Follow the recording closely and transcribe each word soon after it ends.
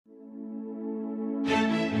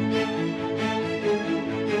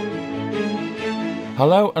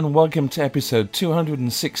Hello and welcome to episode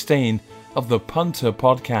 216 of the Punter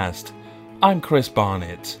Podcast. I'm Chris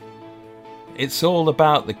Barnett. It's all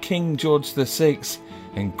about the King George VI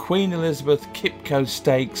and Queen Elizabeth Kipco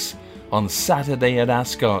Stakes on Saturday at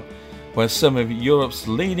Ascot, where some of Europe's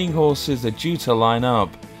leading horses are due to line up.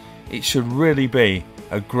 It should really be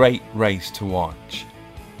a great race to watch.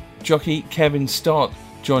 Jockey Kevin Stott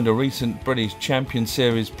joined a recent British Champion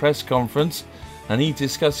Series press conference and he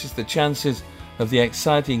discusses the chances of the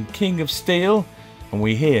exciting King of Steel, and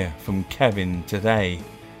we hear from Kevin today.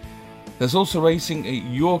 There's also racing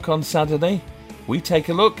at York on Saturday. We take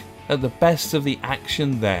a look at the best of the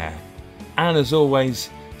action there. And as always,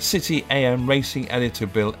 City AM racing editor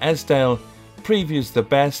Bill Esdale previews the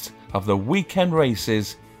best of the weekend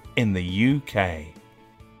races in the UK.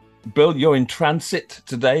 Bill, you're in transit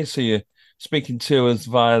today, so you're speaking to us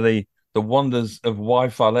via the wonders of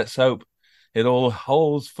Wi-Fi. Let's hope it all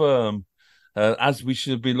holds firm. As we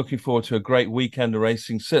should be looking forward to a great weekend of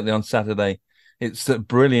racing, certainly on Saturday. It's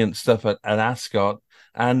brilliant stuff at Ascot.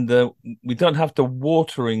 And we don't have the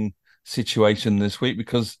watering situation this week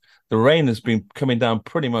because the rain has been coming down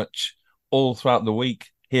pretty much all throughout the week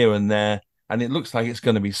here and there. And it looks like it's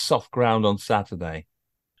going to be soft ground on Saturday.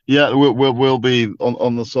 Yeah, we'll be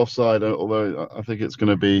on the soft side, although I think it's going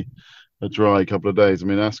to be a dry couple of days. I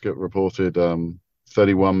mean, Ascot reported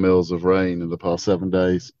 31 mils of rain in the past 7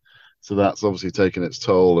 days. So that's obviously taken its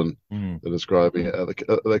toll, and they're describing it.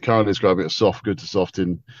 They're currently describing it soft, good to soft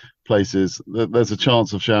in places. There's a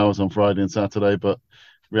chance of showers on Friday and Saturday, but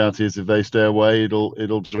reality is if they stay away,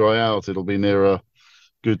 it'll dry out. It'll be nearer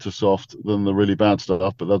good to soft than the really bad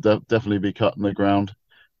stuff. But they'll definitely be cutting the ground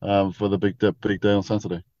for the big day on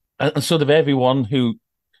Saturday. And sort of everyone who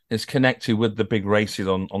is connected with the big races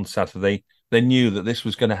on Saturday, they knew that this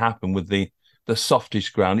was going to happen with the softish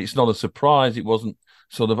ground. It's not a surprise. It wasn't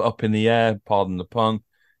sort of up in the air, pardon the pun.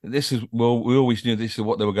 We always knew this is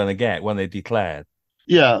what they were going to get when they declared.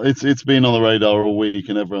 Yeah, it's been on the radar all week,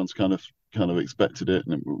 and everyone's kind of expected it.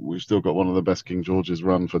 And we've still got one of the best King George's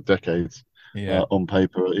run for decades on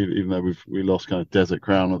paper, even though we lost kind of Desert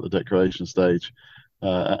Crown at the declaration stage,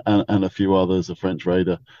 and a few others, a French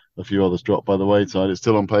Raider, a few others dropped by the wayside. It's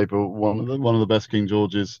still on paper one of the best King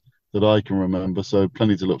George's that I can remember. So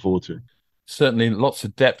plenty to look forward to. Certainly, lots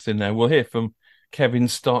of depth in there. We'll hear from Kevin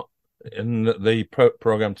Stott in the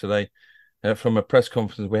program today. From a press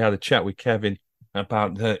conference, we had a chat with Kevin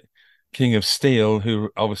about the King of Steel, who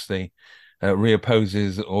obviously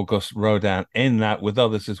reopposes Auguste Rodin in that with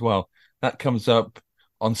others as well. That comes up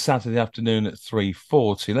on Saturday afternoon at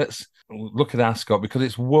 3:40. Let's look at Ascot because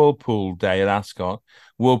it's Whirlpool Day at Ascot.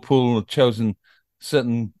 Whirlpool have chosen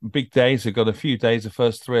certain big days. They've got a few days, the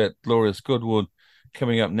first three at Glorious Goodwood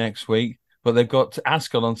coming up next week. But they've got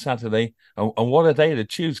Ascot on Saturday. And what a day to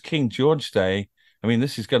choose, King George Day. I mean,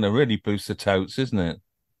 this is going to really boost the totes, isn't it?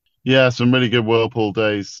 Yeah, some really good Whirlpool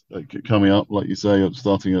days coming up, like you say,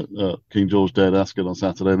 starting at King George Day at Ascot on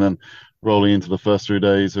Saturday and then rolling into the first 3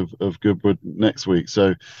 days of Goodwood next week.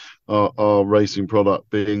 So our racing product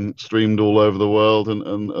being streamed all over the world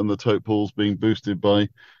and the tote pools being boosted by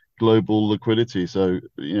global liquidity. So,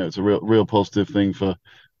 it's a real positive thing for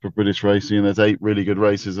British racing, and there's 8 really good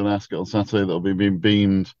races in Ascot on Saturday that'll be being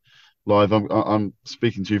beamed live. I'm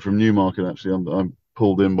speaking to you from Newmarket. Actually, I'm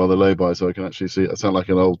pulled in by the lay-by, so I can actually see. I sound like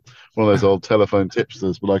one of those old telephone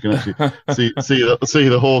tipsters, but I can actually see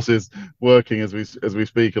the horses working as we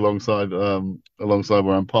speak alongside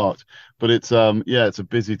where I'm parked. But it's it's a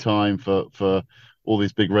busy time for all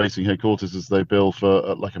these big racing headquarters as they build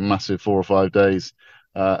for like a massive 4 or 5 days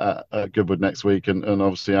at Goodwood next week, and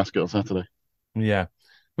obviously Ascot on Saturday. Yeah.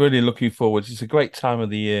 Really looking forward. It's a great time of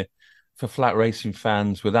the year for flat racing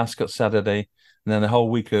fans with Ascot Saturday and then a whole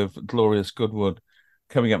week of Glorious Goodwood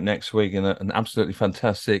coming up next week and an absolutely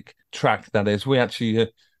fantastic track that is. We actually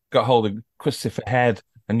got hold of Christopher Head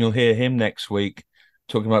and you'll hear him next week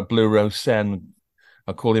talking about Blue Rose Seine.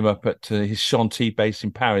 I called him up at his Chantilly base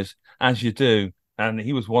in Paris, as you do. And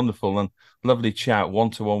he was wonderful and lovely chat,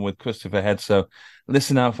 one-to-one with Christopher Head. So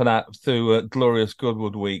listen out for that through Glorious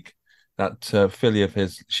Goodwood week. That filly of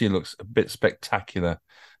his, she looks a bit spectacular,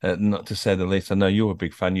 not to say the least. I know you're a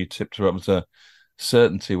big fan. You tipped her up as a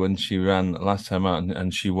certainty when she ran last time out,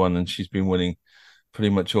 and she won, and she's been winning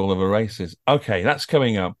pretty much all of her races. Okay, that's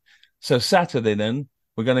coming up. So Saturday then,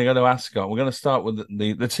 we're going to go to Ascot. We're going to start with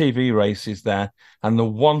the TV races there, and the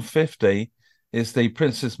 150 is the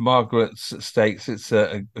Princess Margaret's Stakes. It's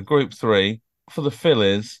a Group 3 for the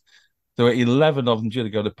fillies. There are 11 of them due to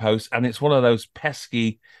go to post, and it's one of those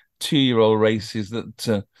pesky 2-year-old races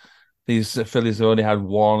that these fillies have only had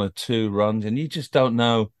 1 or 2 runs, and you just don't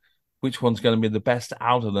know which one's going to be the best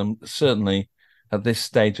out of them. Certainly, at this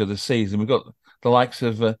stage of the season. We've got the likes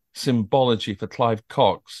of Symbology for Clive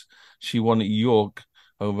Cox. She won at York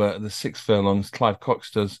over the 6 furlongs. Clive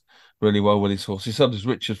Cox does really well with his horses. So does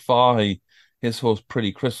Richard Fahey. His horse,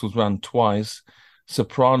 Pretty Crystals, ran twice.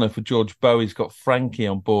 Soprano for George Bowie's got Frankie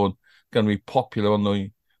on board, going to be popular on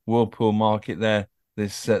the Whirlpool market there.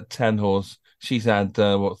 This 10 horse. She's had,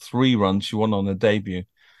 3 runs. She won on her debut.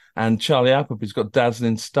 And Charlie Appleby's got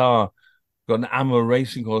Dazzling Star, got an Ammo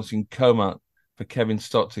Racing horse in Coma for Kevin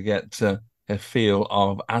Stott to get a feel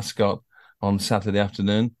of Ascot on Saturday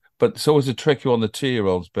afternoon. But it's always a tricky one, the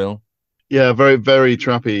 2-year-olds, Bill. Yeah, very very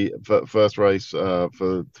trappy first race for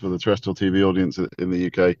the terrestrial TV audience in the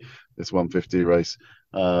UK. This 150 race,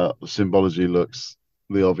 Symbology looks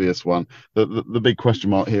the obvious one. The big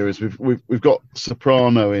question mark here is we've got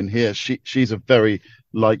Soprano in here. She's a very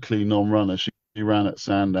likely non-runner. She ran at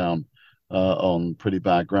Sandown on pretty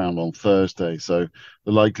bad ground on Thursday, so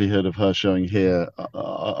the likelihood of her showing here,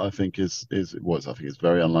 I think I think is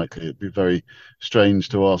very unlikely. It'd be very strange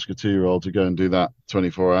to ask a 2-year-old to go and do that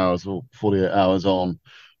 24 hours or 48 hours on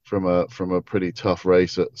from a pretty tough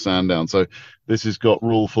race at Sandown. So this has got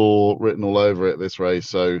Rule 4 written all over it. This race,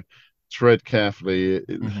 so tread carefully.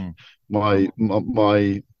 Mm-hmm.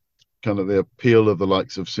 My kind of the appeal of the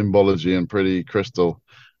likes of Symbology and Pretty Crystal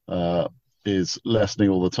is lessening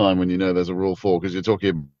all the time when you know there's a Rule 4, because you're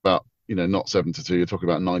talking about, not 7-2, you're talking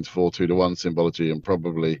about 9-4, 2-1 Symbology, and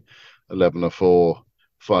probably 11-4,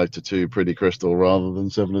 5-2 Pretty Crystal, rather than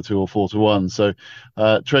 7-2 or 4-1. So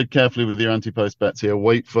tread carefully with your anti-post bets here.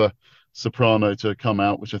 Wait for Soprano to come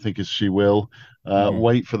out, which I think is she will. Mm-hmm.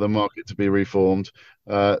 Wait for the market to be reformed.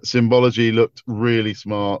 Symbology looked really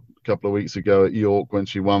smart a couple of weeks ago at York when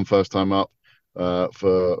she won first time up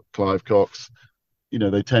for Clive Cox.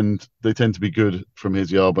 They tend to be good from his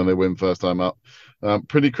yard when they win first time up.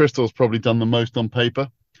 Pretty Crystal's probably done the most on paper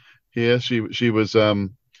here. She was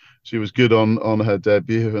good on her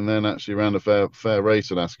debut, and then actually ran a fair race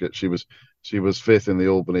at Ascot. She was fifth in the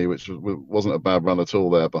Albany, which wasn't a bad run at all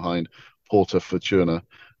there behind Porta Fortuna.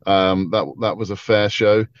 That was a fair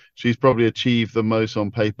show. She's probably achieved the most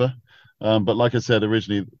on paper, but like I said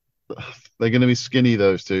originally, they're going to be skinny,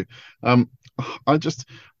 those two. I just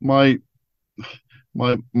my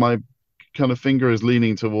kind of finger is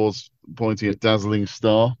leaning towards pointing at Dazzling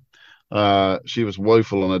Star. She was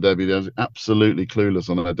woeful on her debut. She was absolutely clueless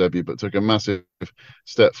on her debut, but took a massive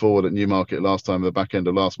step forward at Newmarket last time, the back end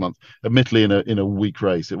of last month. Admittedly, in a weak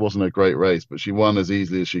race, it wasn't a great race, but she won as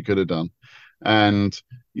easily as she could have done. And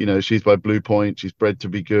she's by Blue Point. She's bred to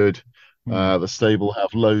be good. The stable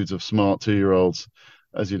have loads of smart 2-year-olds,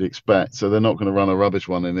 as you'd expect. So they're not going to run a rubbish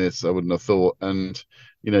one in this, I wouldn't have thought. And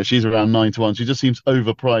she's around 9-1. She just seems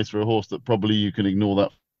overpriced for a horse that probably you can ignore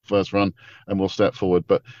that first run and will step forward.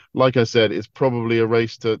 But like I said, it's probably a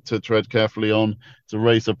race to tread carefully on. It's a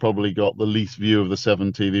race I've probably got the least view of the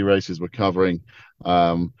 7 TV races we're covering.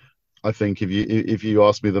 I think if you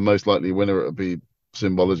ask me the most likely winner, it would be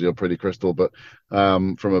Symbology or Pretty Crystal. But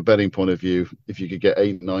from a betting point of view, if you could get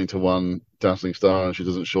 8-9-1 Dazzling Star and she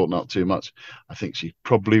doesn't shorten up too much, I think she's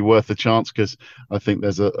probably worth a chance, because I think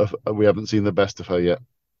there's we haven't seen the best of her yet.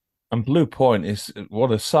 And Blue Point is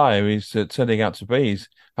what a sire he's turning out to be. He's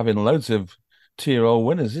having loads of 2-year-old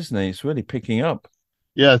winners, isn't he? It's really picking up.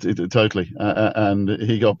 Yeah, totally. And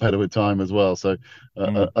he got better with time as well. So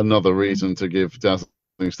another reason to give Dazzling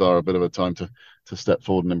Star a bit of a time to step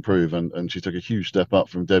forward and improve. And she took a huge step up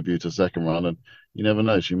from debut to second run. And you never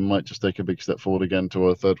know, she might just take a big step forward again to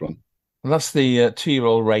her third run. Well, that's the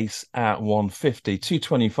 2-year-old race at 150,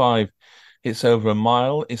 225. It's over a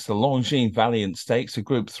mile. It's the Longines Valiant Stakes, a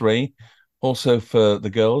Group 3. Also for the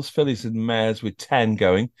girls, fillies and mares with 10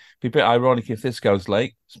 going. Be a bit ironic if this goes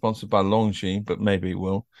late, sponsored by Longines, but maybe it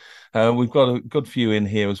will. We've got a good few in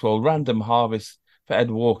here as well. Random Harvest for Ed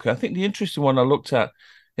Walker. I think the interesting one I looked at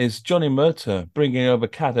is Johnny Murta bringing over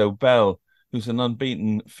Caddo Bell, who's an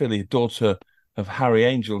unbeaten filly, daughter of Harry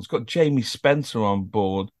Angel. It's got Jamie Spencer on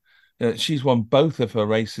board. She's won both of her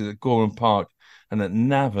races at Gorham Park and at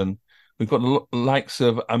Navan. We've got the likes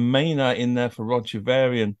of Amena in there for Roger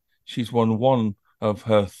Varian. She's won one of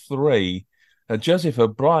her 3. Joseph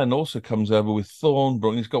O'Brien also comes over with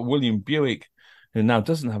Thornbrook. He's got William Buick, who now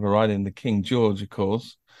doesn't have a ride in the King George, of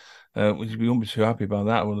course, which we won't be too happy about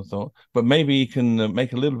that, I would have thought. But maybe he can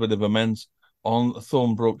make a little bit of amends on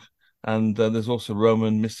Thornbrook. And there's also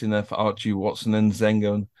Roman missing there for Archie Watson and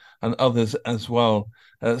Zengo and others as well.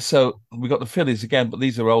 So we got the fillies again, but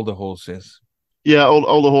these are older horses. Yeah,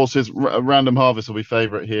 all the horses. Random Harvest will be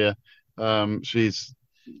favourite here.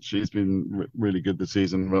 She's been really good this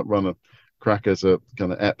season. Run a crackers at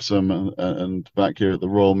kind of Epsom and back here at the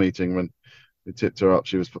Royal Meeting when we tipped her up.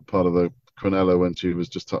 She was part of the Quinella when she was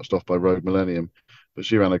just touched off by Road Millennium. But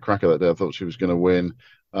she ran a cracker that day. I thought she was going to win.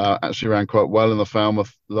 Actually ran quite well in the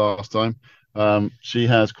Falmouth last time. She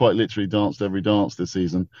has quite literally danced every dance this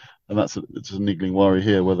season, and it's a niggling worry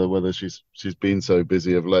here whether she's been so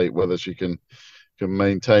busy of late, whether she can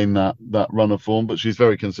maintain that run of form. But she's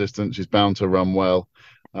very consistent. She's bound to run well.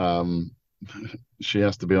 Um, she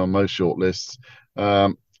has to be on most short lists.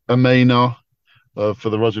 Amena for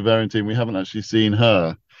the Roger Varian team, we haven't actually seen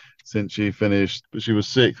her since she finished, but she was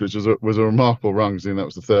sixth, which was a remarkable run, considering that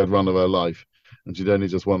was the third run of her life, and she'd only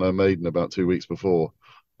just won her maiden about 2 weeks before.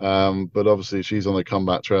 But obviously, she's on the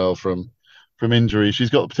comeback trail from injury.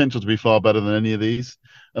 She's got the potential to be far better than any of these,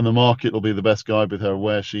 and the market will be the best guide with her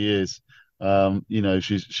where she is.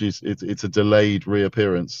 It's a delayed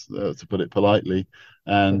reappearance, to put it politely,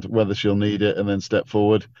 and whether she'll need it and then step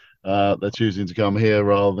forward. They're choosing to come here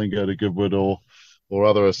rather than go to Goodwood or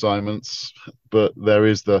other assignments. But there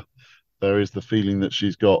is the feeling that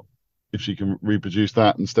she's got, if she can reproduce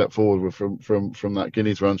that and step forward from that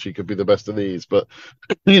Guineas run, she could be the best of these. But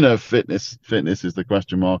fitness is the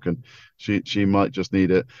question mark, and she might just need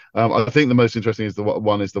it. I think the most interesting is the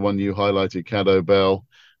one you highlighted, Caddo Bell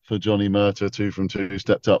for Johnny Murtagh, 2 from 2,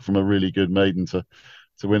 stepped up from a really good maiden to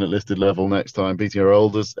win at listed level next time, beating her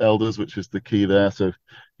elders, which is the key there. So,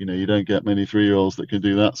 you don't get many 3-year-olds that can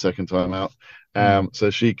do that second time out. So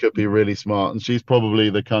she could be really smart, and she's probably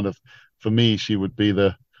the kind of, for me, she would be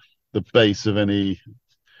the base of any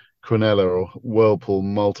Quinella or Whirlpool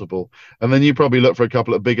multiple. And then you probably look for a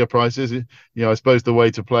couple of bigger prices. I suppose the way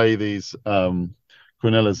to play these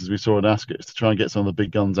Quinellas, as we saw in Ascot, is to try and get some of the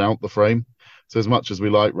big guns out the frame. So as much as we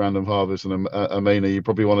like Random Harvest and Amena, you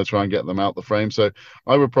probably want to try and get them out the frame. So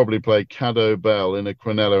I would probably play Caddo Bell in a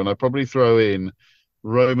Quinella, and I'd probably throw in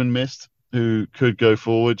Roman Mist, who could go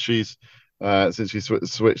forward. She's since she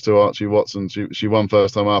switched to Archie Watson, she won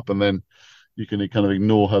first time up, and then you can kind of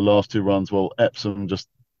ignore her last 2 runs. Well, Epsom just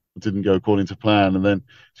didn't go according to plan, and then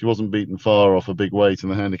she wasn't beaten far off a big weight in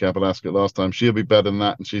the handicap at Ascot last time. She'll be better than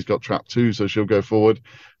that, and she's got trap 2, so she'll go forward.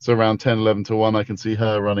 So around 10, 11 to 1, I can see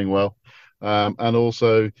her running well. And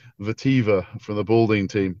also Vativa from the Balding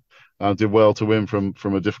team did well to win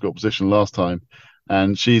from a difficult position last time,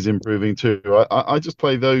 and she's improving too. I just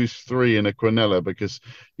play those 3 in a Quinella because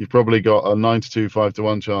you've probably got a 9 to 2, 5 to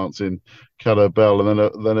 1 chance in Caddo Bell,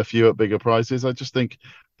 and then a few at bigger prices. I just think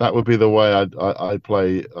that would be the way I'd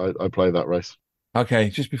play that race. Okay,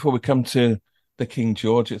 just before we come to the King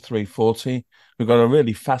George at 340, we've got a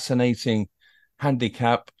really fascinating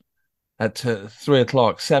handicap at 3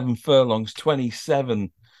 o'clock, 7 furlongs,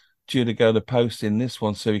 27 due to go to post in this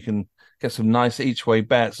one, so you can get some nice each way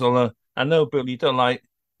bets. Although I know, Bill, you don't like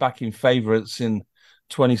backing favourites in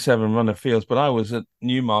 27 runner fields, but I was at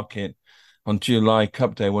Newmarket on July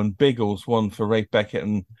Cup Day when Biggles won for Ray Beckett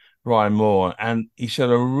and Ryan Moore, and he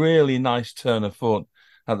showed a really nice turn of foot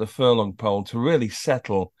at the furlong pole to really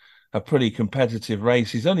settle a pretty competitive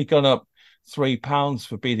race. He's only gone up £3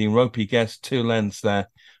 for beating Ropey Guest 2 lengths there.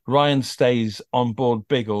 Ryan stays on board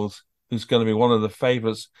Biggles, who's going to be one of the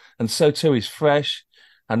favourites, and so too is Fresh.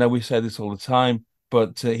 I know we say this all the time,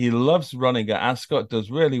 but he loves running at Ascot, does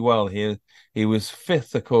really well here. He was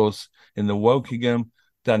 5th, of course, in the Wokingham.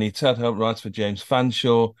 Danny Tudhope rides for James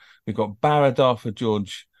Fanshawe. We've got Baradar for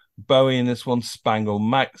George Bowie in this one, Spangle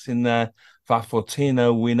Max in there,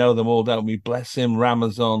 Vafortino, we know them all, don't we? Bless him,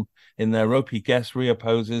 Ramazon in there, Ropey Guest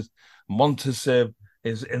reopposes, Montesiv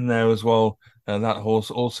is in there as well, that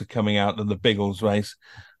horse also coming out of the Biggles race.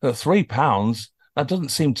 £3, that doesn't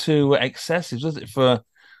seem too excessive, does it, for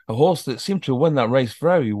a horse that seemed to win that race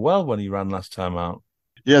very well when he ran last time out?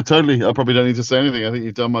 Yeah, totally. I probably don't need to say anything. I think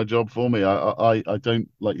you've done my job for me. I don't,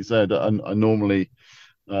 like you said, I normally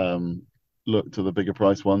look to the bigger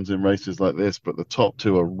price ones in races like this, but the top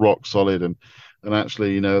 2 are rock solid. And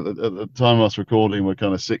actually, at the time of us recording, we're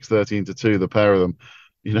kind of 6-13 to 2, the pair of them.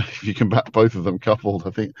 If you can back both of them coupled,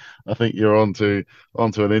 I think you're onto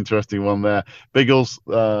an interesting one there. Biggles,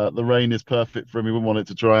 the rain is perfect for him. He wouldn't want it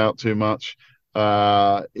to dry out too much.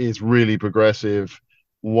 Is really progressive.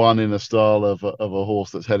 Won in a style of a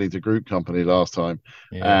horse that's heading to group company last time,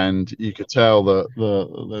 and you could tell that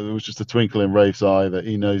there was just a twinkle in Rafe's eye that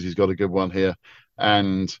he knows he's got a good one here.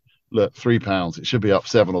 And look, £3, it should be up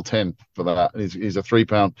 7 or 10 for that. He's a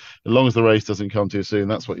 £3, as long as the race doesn't come too soon.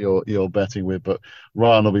 That's what you're betting with. But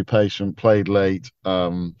Ryan will be patient, played late.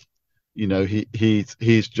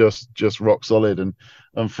 He's just rock solid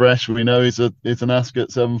and fresh. We know he's an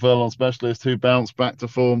Ascot 7 furlong specialist who bounced back to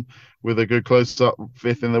form with a good close up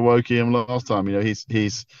 5th in the Wokingham last time.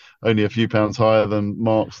 He's only a few pounds higher than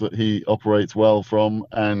marks that he operates well from,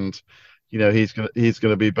 and he's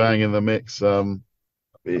gonna be bang in the mix.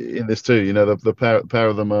 in this too. You know, the pair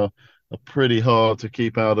of them are pretty hard to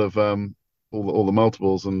keep out of all the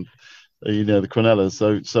multiples and you know the Quinellas.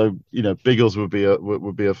 So you know Biggles would be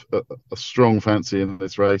a strong fancy in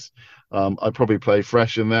this race. I'd probably play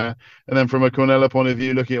Fresh in there, and then from a Quinella point of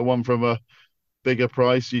view, looking at one from a bigger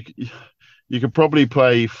price, you could probably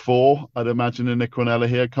play four, I'd imagine, in the Quinella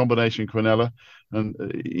here, combination Quinella, and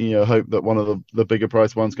you know hope that one of the bigger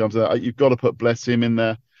price ones comes out. You've got to put Bless Him in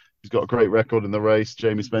there. He's got a great record in the race.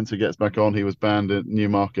 Jamie Spencer gets back on. He was banned at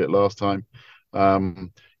Newmarket last time.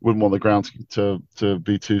 Wouldn't want the ground to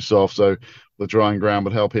be too soft, so the drying ground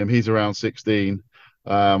would help him. He's around 16.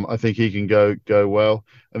 I think he can go well.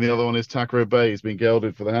 And the other one is Takara Bay. He's been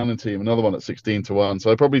gelded for the Hannon team. Another one at 16-1.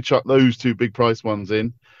 So I'd probably chuck those two big price ones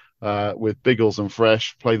in with Biggles and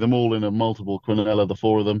Fresh. Play them all in a multiple Quinella, the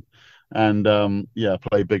four of them, and yeah,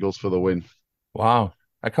 play Biggles for the win. Wow,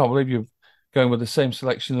 I can't believe you're going with the same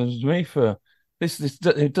selection as me for this.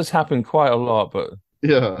 It does happen quite a lot, but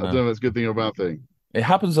Yeah, I don't uh, know if it's a good thing or a bad thing. it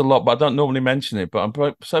happens a lot. But I don't normally mention it.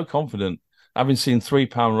 But so confident. Having seen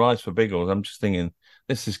 £3 rise for Biggles, I'm just thinking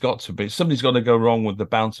this has got to be something's got to go wrong with the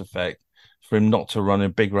bounce effect for him not to run a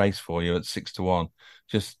big race for you at 6-1.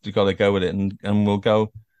 Just you got to go with it, and we'll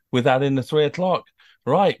go with that in the 3 o'clock.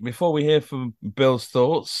 Right before we hear from Bill's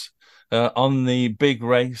thoughts on the big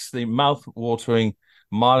race, the mouth-watering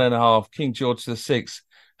mile-and-a-half King George VI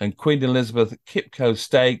and Queen Elizabeth Kipco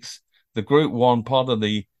Stakes, the Group 1 part of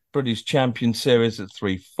the British Champion Series at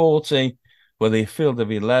 340, where the field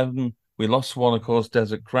of 11. We lost one, of course.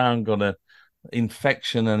 Desert Crown got an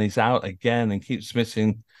infection and he's out again and keeps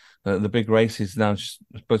missing the big races. Now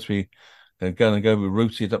supposed to be going to go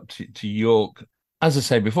routed up to York. As I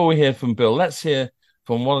say, before we hear from Bill, let's hear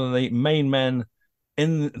from one of the main men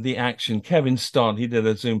in the action, Kevin Stott. He did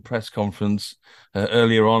a Zoom press conference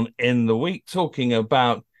earlier on in the week talking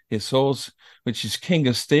about his horse, which is King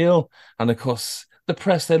of Steel. And of course, the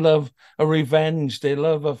press, they love a revenge. They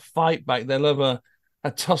love a fight back. They love a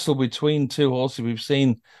tussle between two horses. We've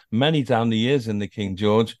seen many down the years in the King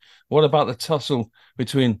George. What about the tussle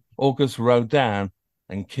between August Rodin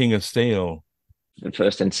and King of Steel? The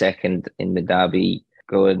first and second in the Derby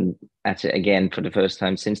going at it again for the first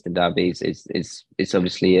time since the Derby is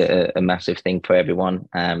obviously a massive thing for everyone.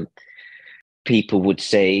 People would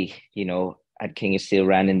say, you know, had King of Steel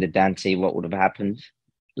ran in the Dante, what would have happened?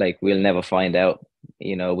 Like we'll never find out.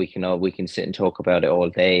 You know, we can sit and talk about it all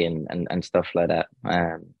day and stuff like that.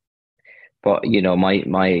 But you know,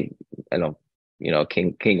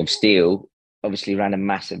 King of Steel obviously ran a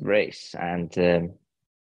massive race, and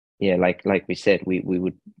yeah, like we said,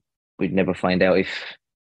 we'd never find out if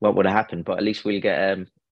what would have happened. But at least we'll get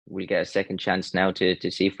a second chance now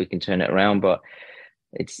to see if we can turn it around. But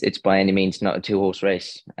it's by any means not a two-horse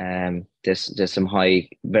race. There's some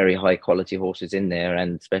very high quality horses in there,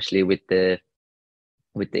 and especially with the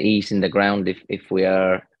ease in the ground, if we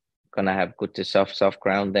are gonna have good to soft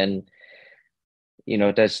ground, then you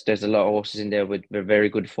know there's a lot of horses in there with very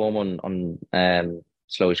good form on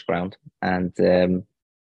slowish ground, and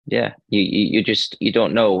yeah, you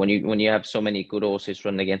don't know when you have so many good horses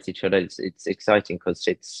running against each other. It's exciting because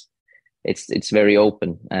it's very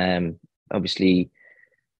open. Obviously,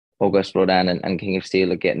 August Rodin and King of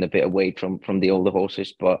Steel are getting a bit away from the older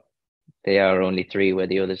horses, but they are only three, where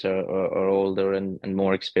the others are older and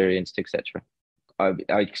more experienced, etc. I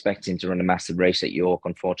expect him to run a massive race at York.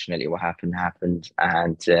 Unfortunately, what happened,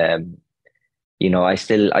 and you know, I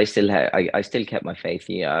still kept my faith.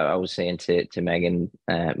 Yeah, I was saying to Megan,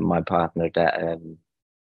 my partner, that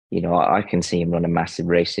you know, I can see him run a massive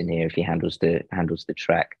race in here if he handles the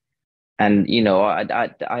track. And you know, I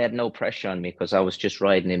had no pressure on me because I was just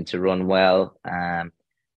riding him to run well,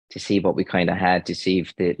 to see what we kind of had, to see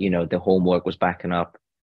if the homework was backing up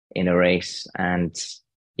in a race. And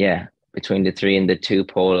yeah, between the 3 and the 2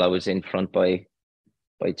 pole, I was in front by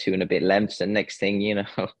 2 and a bit lengths. And next thing you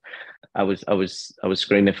know, I was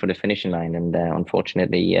screaming for the finishing line. And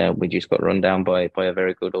unfortunately, we just got run down by a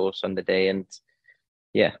very good horse on the day. And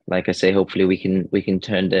yeah, like I say, hopefully we can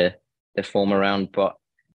turn the form around. But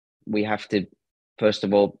we have to, first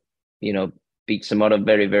of all, you know, beat some other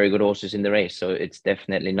very, very good horses in the race. So it's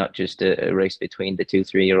definitely not just a race between the 2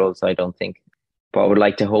 3-year-olds, I don't think. But I would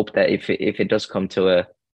like to hope that if it does come to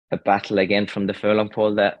a battle again from the furlong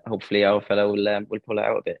pole, that hopefully our fellow will pull it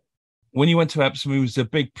out a bit. When you went to Epsom, it was a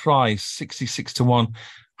big prize, 66-1.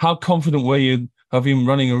 How confident were you of him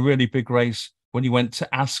running a really big race when you went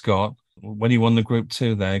to Ascot, when he won the Group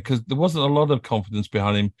 2 there? Because there wasn't a lot of confidence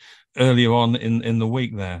behind him earlier on in the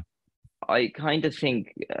week there. I kind of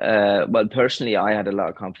think, well, personally, I had a lot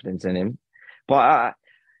of confidence in him, but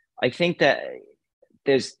I think that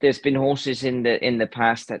there's been horses in the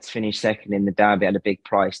past that's finished second in the Derby at a big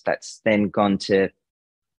price that's then gone to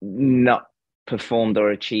not performed or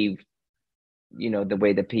achieved, the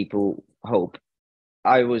way that people hope.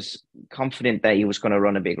 I was confident that he was going to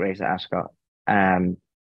run a big race at Ascot.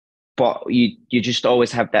 But you just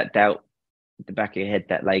always have that doubt at the back of your head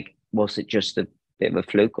that, like, was it just a bit of a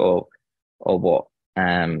fluke or what?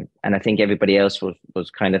 And I think everybody else was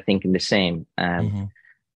kind of thinking the same.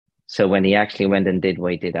 So when he actually went and did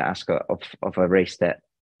what he did at Ascot of a race that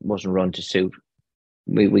wasn't run to suit,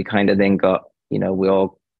 we kind of then got,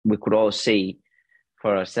 we could all see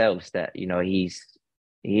for ourselves that,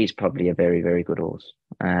 he's probably a very, very good horse.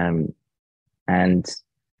 And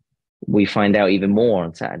we find out even more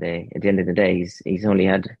on Saturday. At the end of the day, he's only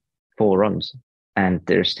had 4 runs, and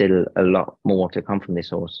there's still a lot more to come from this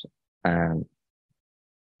horse. And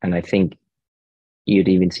I think you'd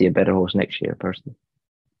even see a better horse next year, personally.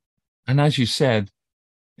 And as you said,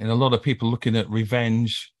 and a lot of people looking at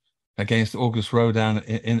revenge against August Rodin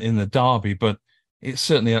in the Derby, but it's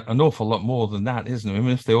certainly an awful lot more than that, isn't it? I mean,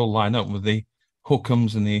 if they all line up with the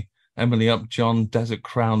Hookums and the Emily Upjohn, Desert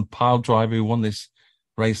Crown, Pile Driver, who won this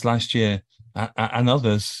race last year, and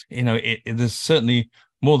others, there's certainly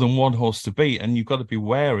more than one horse to beat, and you've got to be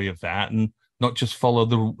wary of that and not just follow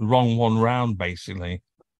the wrong one round, basically.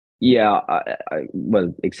 Yeah,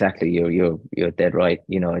 well, exactly. You're dead right.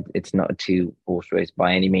 It's not a 2-horse race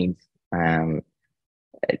by any means.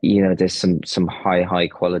 There's some high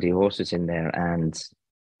quality horses in there, and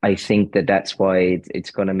I think that's why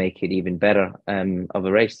it's going to make it even better of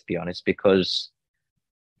a race, to be honest, because,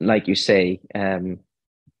 like you say,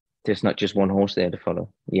 there's not just one horse there to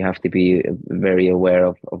follow. You have to be very aware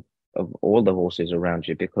of all the horses around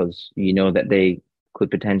you, because you know that they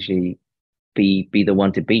could potentially be the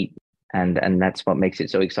one to beat, and that's what makes it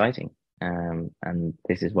so exciting. And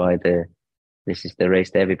this is why this is the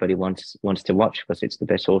race that everybody wants to watch, because it's the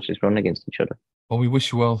best horses run against each other. Well, we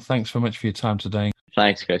wish you well. Thanks very much for your time today.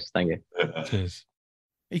 Thanks, Chris. Thank you. Cheers.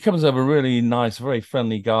 He comes over a really nice, very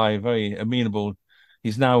friendly guy, very amenable.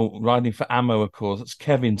 He's now riding for Ammo, of course. It's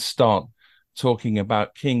Kevin Stott talking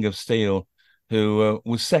about King of Steel, who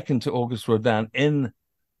was second to August Rodin in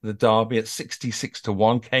the Derby at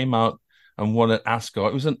 66-1, came out and won at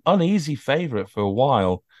Ascot. It was an uneasy favourite for a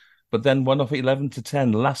while, but then went off at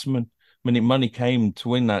 11-10. Last minute money came to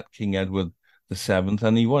win that King Edward VII,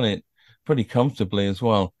 and he won it pretty comfortably as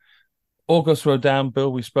well. August Rodin,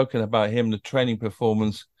 Bill, we've spoken about him, the training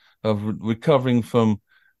performance of recovering from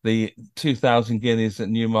the 2,000 guineas at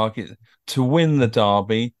Newmarket to win the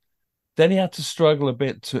Derby. Then he had to struggle a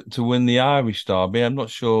bit to win the Irish Derby. I'm not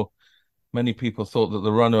sure many people thought that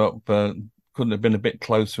the runner-up couldn't have been a bit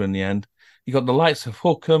closer in the end. You got the likes of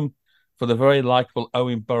Hookham for the very likeable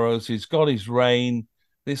Owen Burrows. He's got his reign.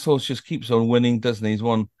 This horse just keeps on winning, doesn't he? He's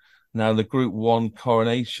won now the Group 1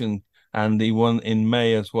 Coronation, and he won in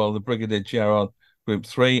May as well, the Brigadier Gerard Group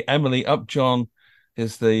 3. Emily Upjohn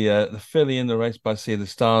is the filly in the race by Sea of the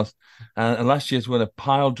Stars. And last year's winner,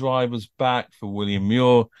 Pile Driver's back for William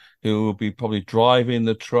Muir, who will be probably driving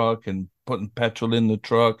the truck and putting petrol in the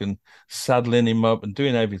truck and saddling him up and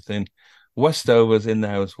doing everything. Westover's in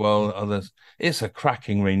there as well. Others. It's a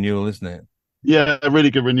cracking renewal, isn't it? Yeah, a really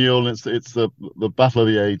good renewal. It's the battle of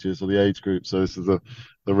the ages, or the age group. So this is the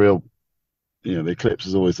real, the Eclipse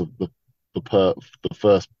is always the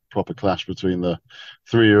first proper clash between the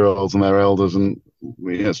 3-year-olds and their elders, and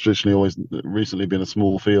it's traditionally always recently been a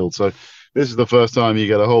small field. So this is the first time you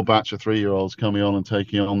get a whole batch of 3-year-olds coming on and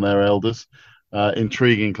taking on their elders.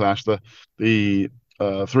 Intriguing clash. The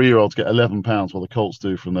 3-year-olds get £11, while the colts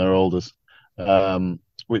do from their elders,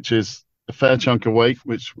 which is a fair chunk of weight,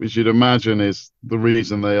 which you'd imagine is the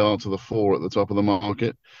reason they are to the fore at the top of the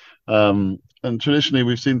market. And traditionally,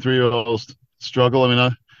 we've seen 3-year-olds struggle. I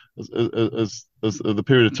mean, as the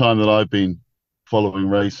period of time that I've been following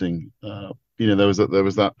racing, there was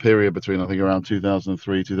that period between, I think, around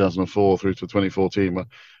 2003, 2004 through to 2014, where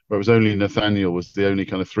it was only Nathaniel was the only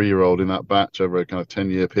kind of 3-year-old in that batch over a kind of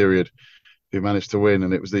 10-year period who managed to win.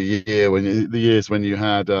 And it was the years when you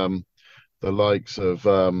had the likes of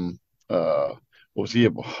what was the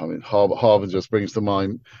year? I mean, Harbinger springs to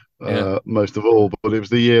mind most of all, but it was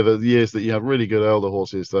the years that you have really good elder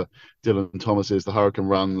horses, the Dylan Thomases, the Hurricane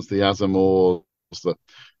Runs, the Azamores, the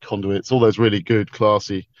Conduits, all those really good,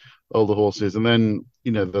 classy older horses. And then,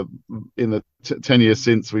 in the 10 years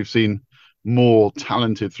since, we've seen more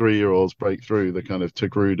talented 3-year-olds break through, the kind of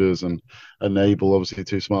Tagrudas and Enable, obviously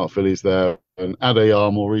 2 smart fillies there, and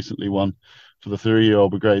Adayar more recently won for the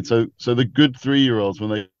 3-year-old brigade. So the good 3-year-olds, when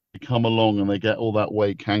they come along and they get all that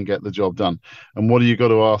weight can get the job done. And what you got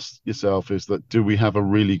to ask yourself is that do we have a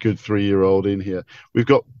really good 3-year-old in here? We've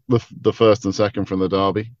got the first and second from the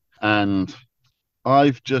Derby, and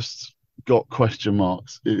I've just got question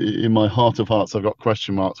marks in my heart of hearts. I've got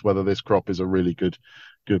question marks whether this crop is a really good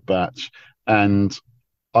batch, and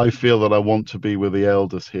I feel that I want to be with the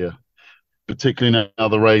elders here, particularly now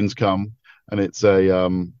the rains come and it's a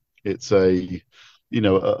a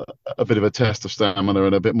bit of a test of stamina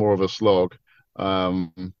and a bit more of a slog.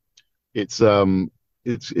 Um, it's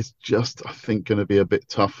it's just I think going to be a bit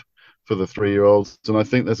tough for the 3-year-olds, and I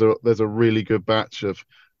think there's a really good batch of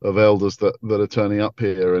elders that are turning up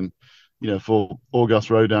here, and for August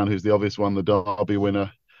Rodin, who's the obvious one, the Derby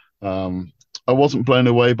winner. I wasn't blown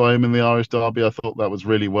away by him in the Irish Derby. I thought that was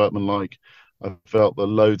really workmanlike. I felt that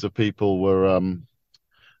loads of people were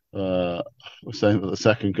saying that the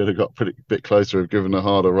second could have got pretty bit closer if given a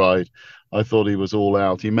harder ride. I thought he was all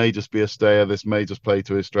out. He may just be a stayer. This may just play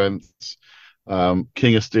to his strengths.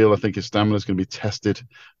 King of Steel, I think his stamina is going to be tested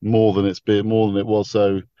more than it was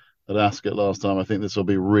so at Ascot last time. I think this will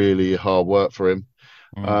be really hard work for him.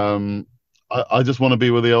 I just want to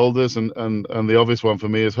be with the elders, and the obvious one for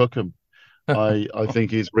me is Hookham. I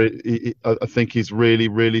think I think he's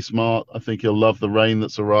really smart. I think he'll love the rain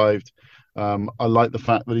that's arrived. I like the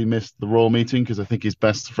fact that he missed the Royal meeting because I think he's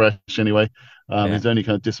best fresh anyway. His only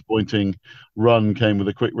kind of disappointing run came with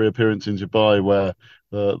a quick reappearance in Dubai where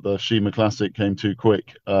the Shima Classic came too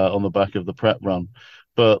quick on the back of the prep run.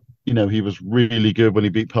 But he was really good when he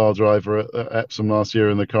beat Pile Driver at Epsom last year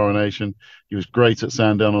in the Coronation. He was great at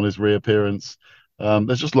Sandown on his reappearance.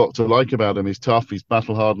 There's just a lot to like about him. He's tough. He's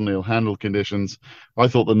battle hardened. He'll handle conditions. I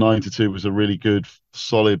thought the 9-2 was a really good,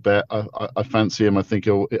 solid bet. I fancy him. I think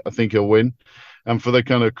he'll win. And for the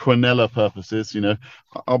kind of Quinella purposes,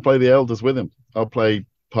 I'll play the elders with him. I'll play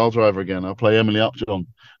Pile Driver again. I'll play Emily Upjohn.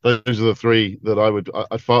 Those are the three that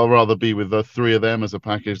I'd far rather be with the three of them as a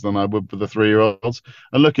package than I would with the 3-year-olds.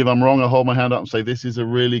 And look, if I'm wrong, I'll hold my hand up and say this is a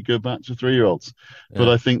really good batch of 3-year-olds. Yeah. But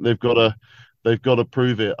I think they've got to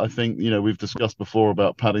prove it. I think we've discussed before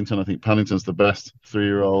about Paddington. I think Paddington's the best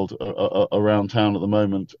 3-year-old around town at the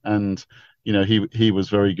moment, and he was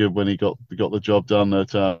very good when he got the job done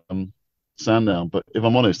at Sandown. But if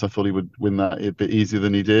I'm honest, I thought he would win that a bit easier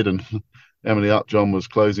than he did, and Emily Upjohn was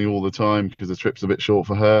closing all the time because the trip's a bit short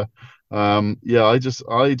for her. I just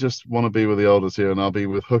want to be with the elders here, and I'll be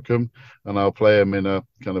with Hookham, and I'll play him in a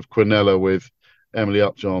kind of Quinella with Emily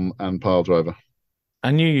Upjohn and Pile Driver. I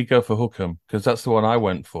knew you'd go for Hookham because that's the one I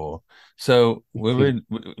went for. So we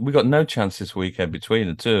got no chance this weekend between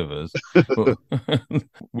the two of us.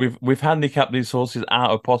 we've handicapped these horses out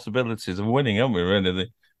of possibilities of winning, haven't we?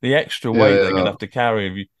 Really, the extra weight they're going to have to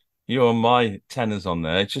carry. If you and my tenors on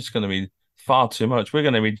there, it's just going to be far too much. We're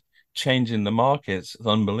going to be changing the markets. It's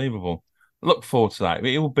unbelievable. Look forward to that.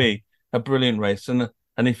 It will be a brilliant race, and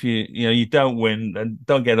if you don't win, then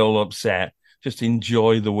don't get all upset. Just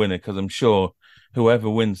enjoy the winner because I'm sure whoever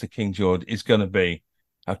wins the King George is going to be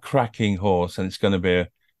a cracking horse, and it's going to be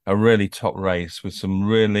a really top race with some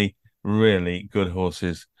really, really good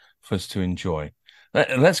horses for us to enjoy.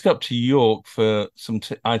 Let's go up to York for some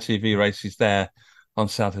ITV races there on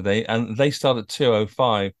Saturday, and they start at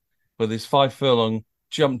 2:05 with this 5 furlong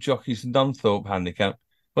Jump Jockeys Nunthorpe handicap.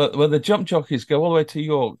 But the Jump Jockeys go all the way to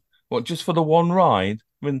York, just for the one ride?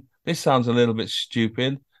 I mean, this sounds a little bit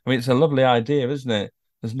stupid. I mean, it's a lovely idea, isn't it?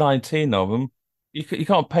 There's 19 of them. You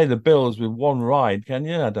can't pay the bills with one ride, can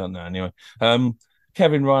you? I don't know. Anyway,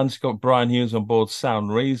 Kevin Ryan's got Brian Hughes on board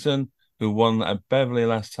Sound Reason, who won at Beverley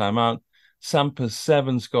last time out. Sampers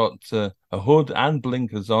 7's got a hood and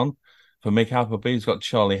blinkers on. For Mick Appleby's got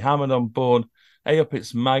Charlie Hammond on board. Up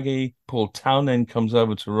it's Maggie. Paul Townend comes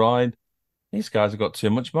over to ride. These guys have got too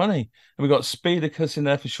much money. And we've got Speedicus in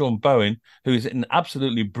there for Sean Bowen, who is in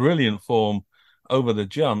absolutely brilliant form over the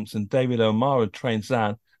jumps, and David O'Mara trains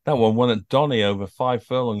that. That one won at Donny over 5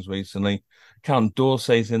 furlongs recently. Count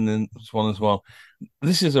Dorsey's in this one as well.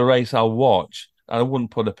 This is a race I'll watch. I wouldn't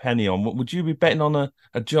put a penny on. Would you be betting on a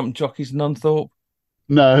Jump Jockeys Nunthorpe?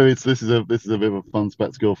 No, this is a bit of a fun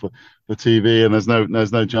spectacle for TV, and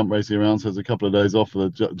there's no jump racing around, so there's a couple of days off for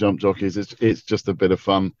the jump jockeys. It's just a bit of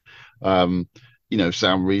fun.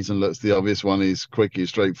 Sound Reason looks the obvious one. He's quick, he's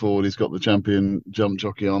straightforward. He's got the champion jump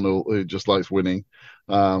jockey on who just likes winning.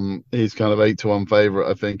 He's kind of 8-1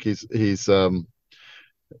 favourite. I think he's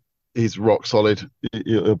rock solid.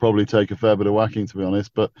 He'll probably take a fair bit of whacking, to be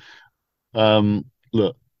honest. But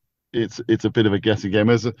look, it's a bit of a guessing game.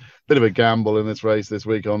 There's a bit of a gamble in this race this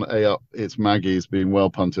week on Up. It's Maggie's being well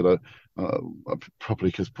punted. Probably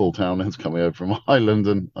because Paul Townend's coming over from Ireland,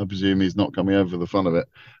 and I presume he's not coming over for the fun of it.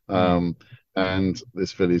 and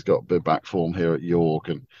this filly's got a bit of back form here at York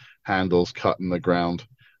and handles cutting the ground.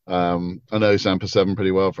 I know Sampa 7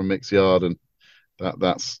 pretty well from Mixed Yard, and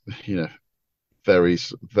that's very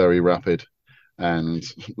very rapid. And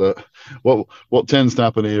look, what tends to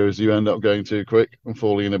happen here is you end up going too quick and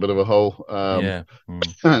falling in a bit of a hole, Yeah.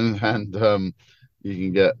 and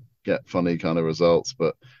you can get funny kind of results.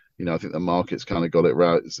 But I think the market's kind of got it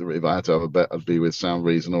right. If I had to have a bet, I'd be with Sound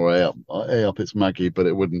Reason or A up. A up, it's Maggie, but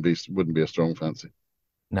it wouldn't be a strong fancy.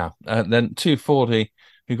 Now, then 240,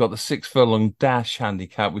 we've got the 6 furlong dash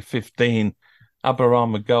handicap with 15.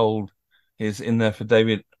 Aberama Gold is in there for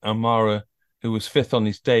David Amara, who was fifth on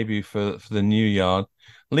his debut for the New Yard.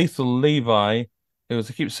 Lethal Levi, who, as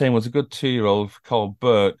I keep saying, was a good 2-year-old for Cole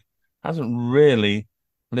Burke, hasn't really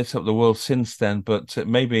lit up the world since then, but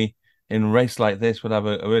maybe in a race like this would have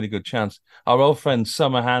a really good chance. Our old friend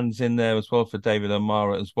Summer Hands in there as well for David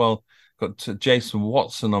Amara as well. Got Jason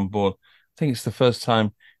Watson on board. I think it's the first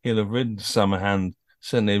time he'll have ridden Summer Hand,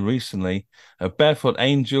 certainly recently. Barefoot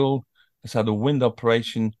Angel has had a wind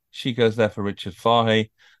operation. She goes there for Richard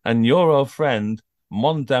Fahey. And your old friend,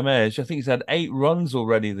 Mondamege, I think he's had 8 runs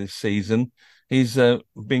already this season. He's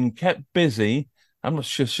been kept busy. I'm not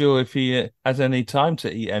sure if he has any time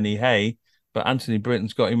to eat any hay, but Anthony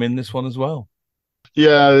Britton's got him in this one as well.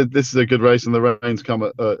 Yeah, this is a good race, and the rains come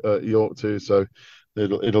at York too, so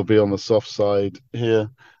it'll be on the soft side here.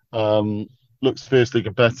 Looks fiercely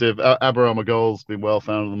competitive. Aberama Gold's been well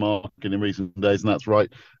found in the market in recent days, and that's right.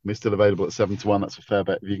 I mean, still available at 7-1. That's a fair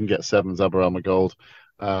bet. If you can get sevens, Aberama Gold.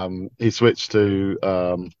 He switched to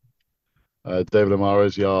David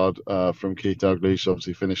Amara's yard from Keith Dalglish,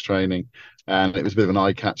 obviously finished training, and it was a bit of an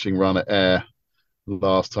eye-catching run at Ayr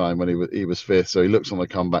last time when he was fifth. So he looks on the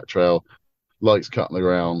comeback trail, likes cutting the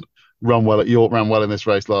ground, run well at York, ran well in this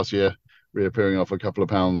race last year, reappearing off a couple of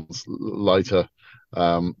pounds lighter.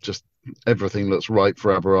 Just everything looks right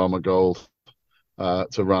for Aberama Gold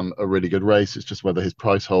to run a really good race. It's just whether his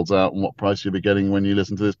price holds out and what price you'll be getting when you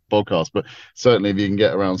listen to this podcast. But certainly, if you can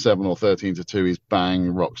get around 7 or 13-2, he's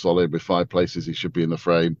bang rock solid. With 5 places, he should be in the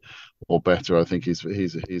frame or better. I think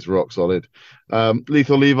he's rock solid.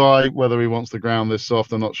 Lethal Levi, whether he wants the ground this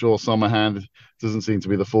soft, I'm not sure. Summerhand doesn't seem to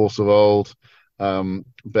be the force of old.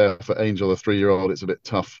 Barefoot Angel, the 3-year-old, it's a bit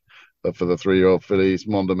tough for the 3-year-old fillies.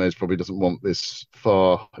 Mondamez probably doesn't want this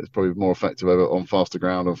far. It's probably more effective over on faster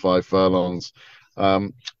ground on 5 furlongs.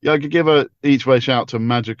 I could give a each way shout to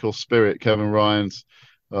Magical Spirit, Kevin Ryan's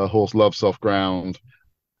horse loves soft ground.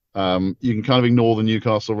 You can kind of ignore the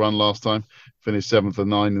Newcastle run last time. Finished 7th and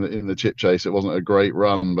 9 in the chip chase. It wasn't a great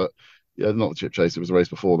run, but yeah, not the chip chase. It was the race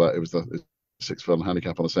before that. It was the 6 furlong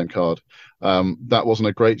handicap on the same card. That wasn't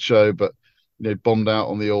a great show, but bombed out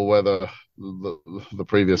on the all weather the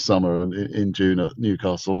previous summer in June at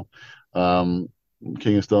Newcastle.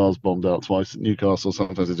 King of Stars bombed out twice at Newcastle.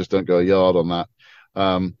 Sometimes they just don't go a yard on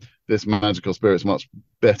that. This Magical Spirit's much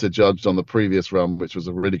better judged on the previous run, which was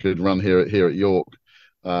a really good run here at York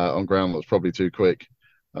on ground that was probably too quick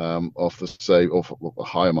off the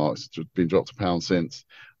higher marks. It's been dropped a pound since.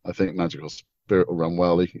 I think Magical Spirit will run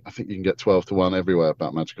well. I think you can get 12-1 everywhere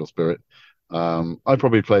about Magical Spirit. I'd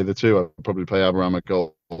probably play the two. I'd probably play Aberama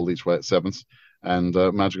Gold each way at 7s and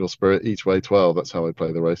Magical Spirit each way 12. That's how I'd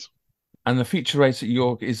play the race. And the feature race at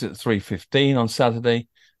York is at 3:15 on Saturday,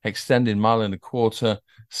 extended 1.25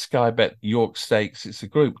 Sky Bet York Stakes. It's a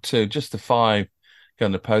Group 2, just the 5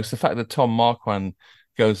 going to post. The fact that Tom Marquand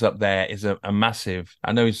goes up there is a massive.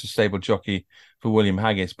 I know he's a stable jockey for William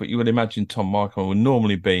Haggis, but you would imagine Tom Marquand would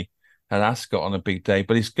normally be at Ascot on a big day.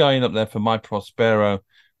 But he's going up there for My Prospero,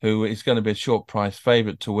 who is going to be a short price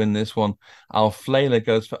favourite to win this one. Alflela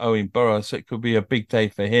goes for Owen Burrow, so it could be a big day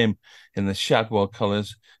for him in the Shadwell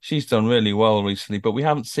colours. She's done really well recently, but we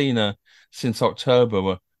haven't seen her since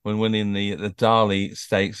October when winning the Darley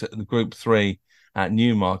Stakes at the Group 3 at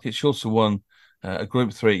Newmarket. She also won a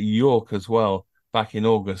Group 3 at York as well back in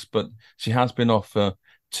August, but she has been off for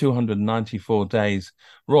 294 days.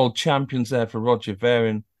 Royal Champions there for Roger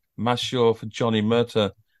Varian, Mashaw for Johnny Murta,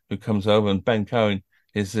 who comes over, and Ben Cohen,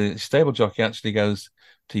 his stable jockey, actually goes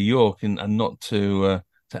to York and not to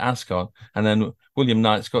Ascot. And then William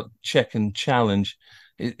Knight's got Check and Challenge.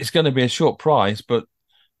 It's going to be a short price, but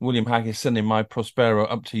William Haggis sending My Prospero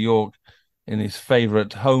up to York in his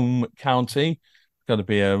favourite home county. Got to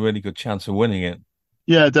be a really good chance of winning it.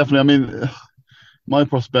 Yeah, definitely. I mean, My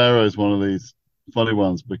Prospero is one of these funny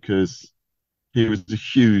ones because he was a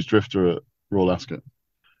huge drifter at Royal Ascot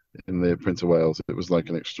in the Prince of Wales. It was like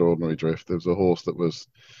an extraordinary drift. There was a horse that was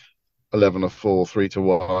 11-4,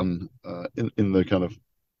 3-1 in the kind of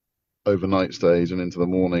overnight stage and into the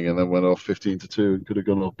morning, and then went off 15-2 and could have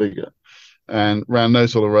gone off bigger. and ran no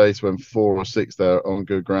sort of race, went 4 or 6 there on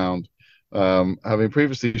good ground. Having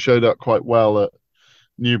previously showed up quite well at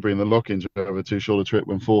Newbury in the Lock-Inch over too short a trip,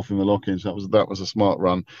 went 4th in the Lock-Inch. That was a smart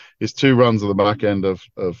run. His 2 runs at the back end of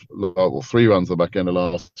 3 runs at the back end of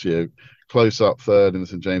last year. Close up 3rd in the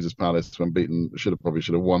St James's Palace when beaten. Should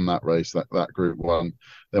have won that race, that Group 1.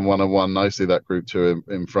 Then won nicely that Group 2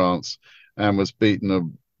 in France, and was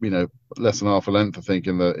beaten less than half a length, I think,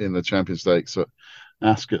 in the Champion Stakes at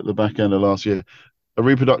Ascot at the back end of last year. A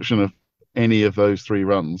reproduction of any of those 3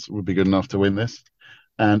 runs would be good enough to win this.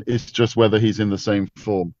 And it's just whether he's in the same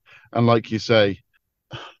form. And like you say,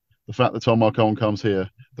 the fact that Tom Marcon comes here,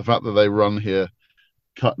 the fact that they run here,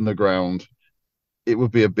 cutting the ground, it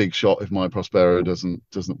would be a big shot if My Prospero doesn't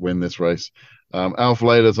win this race. Alpha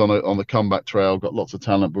Lela's on the comeback trail, got lots of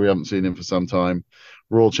talent, but we haven't seen him for some time.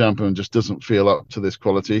 Royal Champion just doesn't feel up to this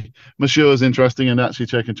quality. Monsieur is interesting, and actually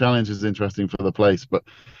Check and Challenge is interesting for the place. But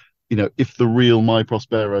if the real My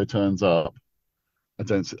Prospero turns up, I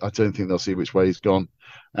don't think they'll see which way he's gone.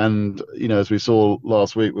 And as we saw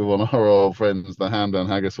last week with one of our old friends, the Hamdan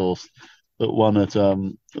Haggis horse that won at I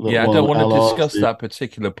don't want to discuss that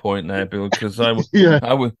particular point there, Bill, because I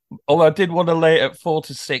would, although I did want to lay it at 4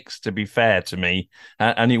 to 6, to be fair to me,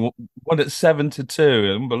 and he won at 7 to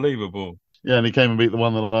 2. Unbelievable. Yeah, and he came and beat the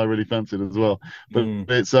one that I really fancied as well. But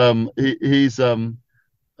it's he's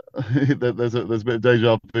there's a bit of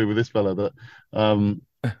deja vu with this fella that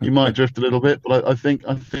he might drift a little bit, but I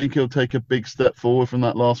think he'll take a big step forward from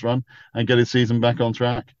that last run and get his season back on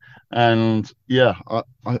track. And I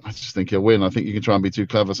just think he'll win. I think you can try and be too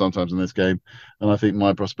clever sometimes in this game, and I think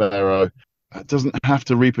My Prospero doesn't have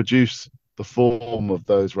to reproduce the form of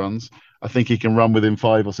those runs. I think he can run within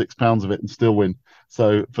 5 or 6 pounds of it and still win.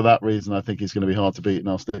 So for that reason, I think he's going to be hard to beat, and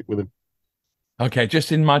I'll stick with him. Okay,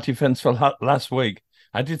 just in my defence for last week,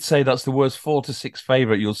 I did say that's the worst 4 to 6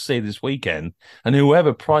 favourite you'll see this weekend. And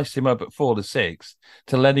whoever priced him up at 4 to 6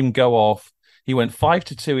 to let him go off, he went 5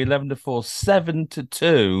 to 2, 11 to 4, 7 to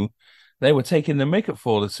 2. They were taking the mick at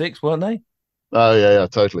 4 to 6, weren't they? Oh yeah,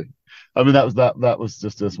 totally. I mean, that was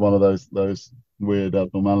just one of those weird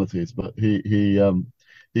abnormalities. But he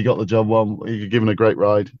got the job well. He could given a great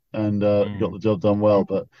ride, and he got the job done well.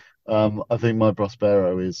 But I think My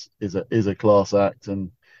Prospero is a class act,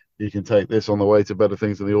 and you can take this on the way to better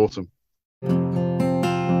things in the autumn.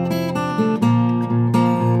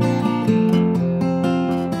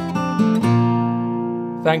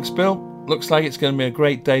 Thanks, Bill. Looks like it's going to be a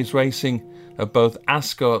great day's racing at both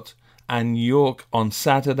Ascot and York on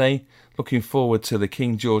Saturday. Looking forward to the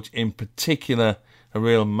King George in particular, a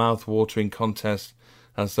real mouth-watering contest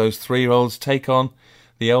as those 3-year-olds take on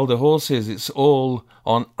the older horses. It's all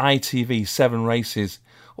on ITV, 7 races,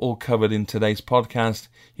 all covered in today's podcast.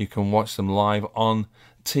 You can watch them live on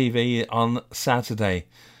TV on Saturday.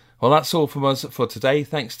 Well, that's all from us for today.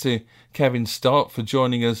 Thanks to Kevin Stott for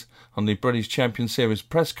joining us on the British Champion Series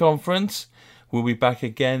press conference. We'll be back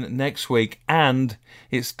again next week, and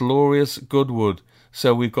it's Glorious Goodwood.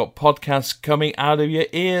 So we've got podcasts coming out of your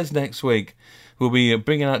ears next week. We'll be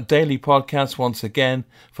bringing out daily podcasts once again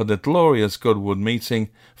for the Glorious Goodwood meeting.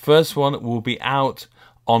 First one will be out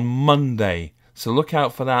on Monday. So look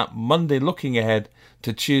out for that. Monday, looking ahead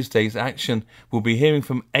to Tuesday's action, we'll be hearing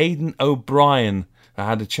from Aidan O'Brien. I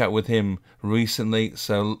had a chat with him recently,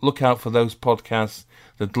 so look out for those podcasts.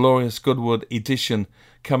 The Glorious Goodwood edition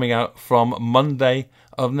coming out from Monday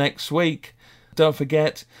of next week. Don't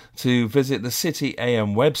forget to visit the City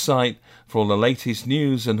AM website for all the latest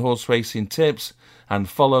news and horse racing tips, and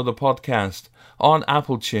follow the podcast on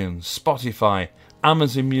Apple Tunes, Spotify,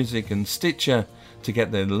 Amazon Music and Stitcher to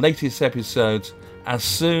get the latest episodes as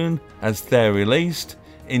soon as they're released.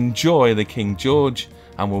 Enjoy the King George,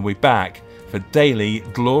 and we'll be back for daily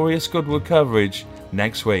Glorious Goodwood coverage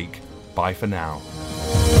next week. Bye for now.